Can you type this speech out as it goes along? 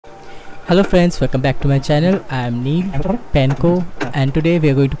Hello friends, welcome back to my channel. I am Neil, Panko, and today we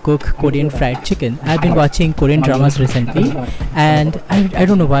are going to cook Korean fried chicken. I've been watching Korean dramas recently and I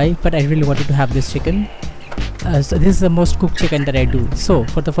don't know why, but I really wanted to have this chicken. So this is the most cooked chicken that I do. So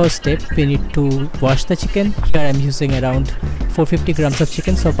for the first step, we need to wash the chicken. Here I am using around 450 grams of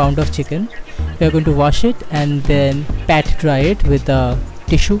chicken, so a pound of chicken. We are going to wash it and then pat dry it with a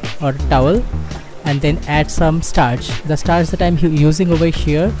tissue or towel, and then add some starch. The starch that I'm using over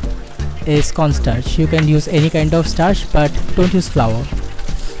here is cornstarch. You can use any kind of starch, but don't use flour.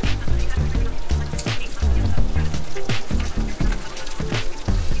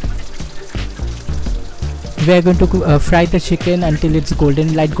 We are going to fry the chicken until it's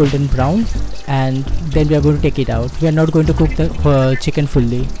light golden brown, and then we are going to take it out. We are not going to cook the chicken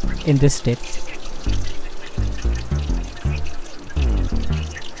fully in this step.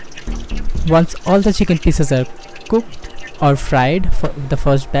 Once all the chicken pieces are cooked or fried for the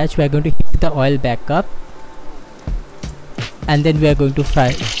first batch, we are going to heat the oil back up, and then we are going to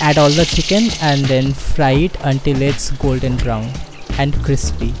add all the chicken and then fry it until it's golden brown and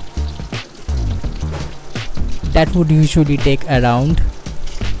crispy. That would usually take around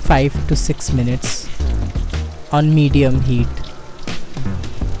 5 to 6 minutes on medium heat.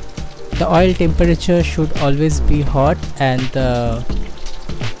 The oil temperature should always be hot, and the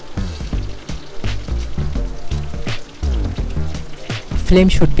flame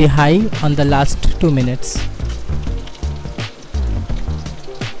should be high on the last 2 minutes.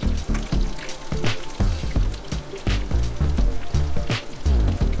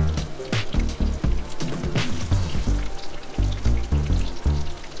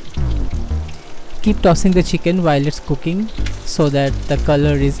 Keep tossing the chicken while it's cooking so that the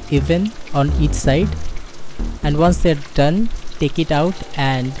color is even on each side, and once they're done, take it out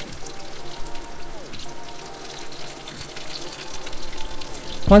and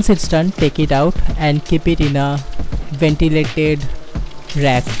once it's done, take it out and keep it in a ventilated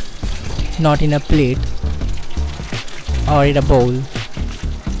rack, not in a plate or in a bowl.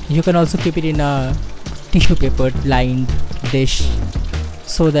 You can also keep it in a tissue paper lined dish,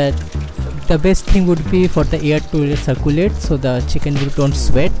 so that the best thing would be for the air to circulate, so the chicken don't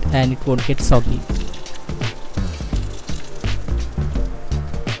sweat and it won't get soggy.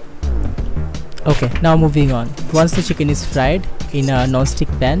 Okay, now moving on. Once the chicken is fried in a non-stick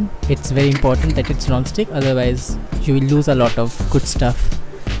pan, it's very important that it's non-stick, otherwise you will lose a lot of good stuff.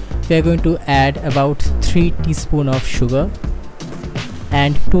 We are going to add about 3 teaspoons of sugar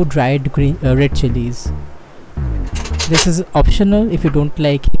and 2 dried red chilies. This is optional. If you don't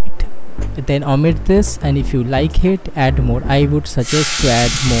like it, then omit this, and if you like it, add more. I would suggest to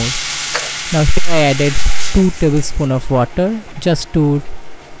add more. Now here I added 2 tablespoons of water just to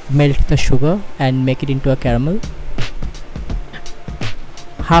melt the sugar and make it into a caramel.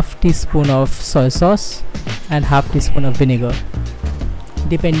 Half teaspoon of soy sauce and half teaspoon of vinegar,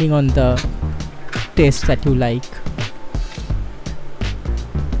 depending on the taste that you like.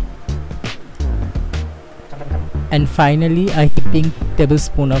 And finally a heaping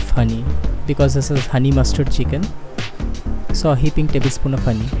tablespoon of honey, because this is honey mustard chicken, so a heaping tablespoon of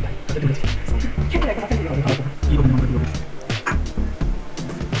honey.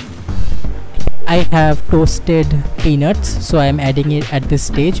 I have toasted peanuts, so I am adding it at this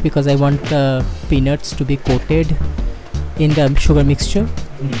stage because I want the peanuts to be coated in the sugar mixture.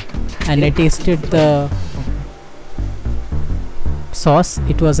 And I tasted the sauce,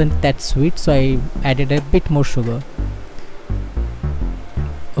 it wasn't that sweet, so I added a bit more sugar.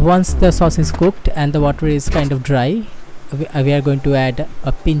 Once the sauce is cooked and the water is kind of dry, we are going to add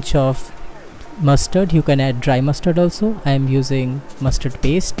a pinch of mustard. You can add dry mustard also. I am using mustard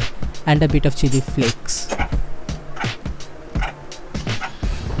paste, and a bit of chili flakes.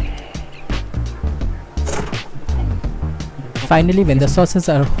 Finally, when the sauces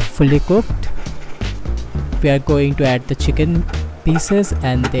are fully cooked, we are going to add the chicken pieces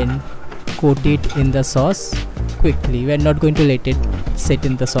and then coat it in the sauce quickly. We are not going to let it sit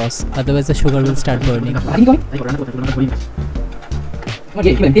in the sauce, otherwise the sugar will start burning.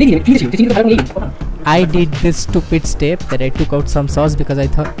 I did this stupid step that I took out some sauce because I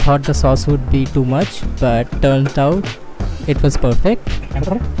thought the sauce would be too much, but turned out it was perfect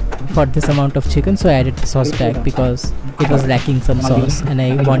for this amount of chicken, so I added the sauce back because it was lacking some sauce and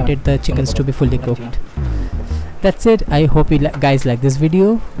I wanted the chickens to be fully cooked. That's it. I hope you guys like this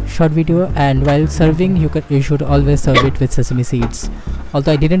short video, and while serving you should always serve it with sesame seeds.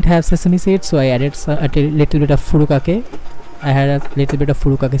 Although I didn't have sesame seeds, so I added a little bit of furikake. I had a little bit of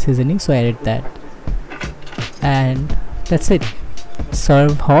furikake seasoning, so I added that. And that's it.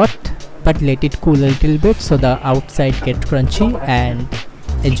 Serve hot, but let it cool a little bit so the outside get crunchy, and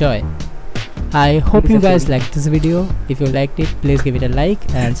enjoy. I hope you guys liked this video. If you liked it, please give it a like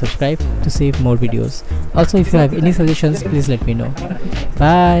and subscribe to see more videos. Also, if you have any suggestions, please let me know.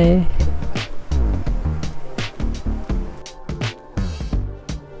 Bye.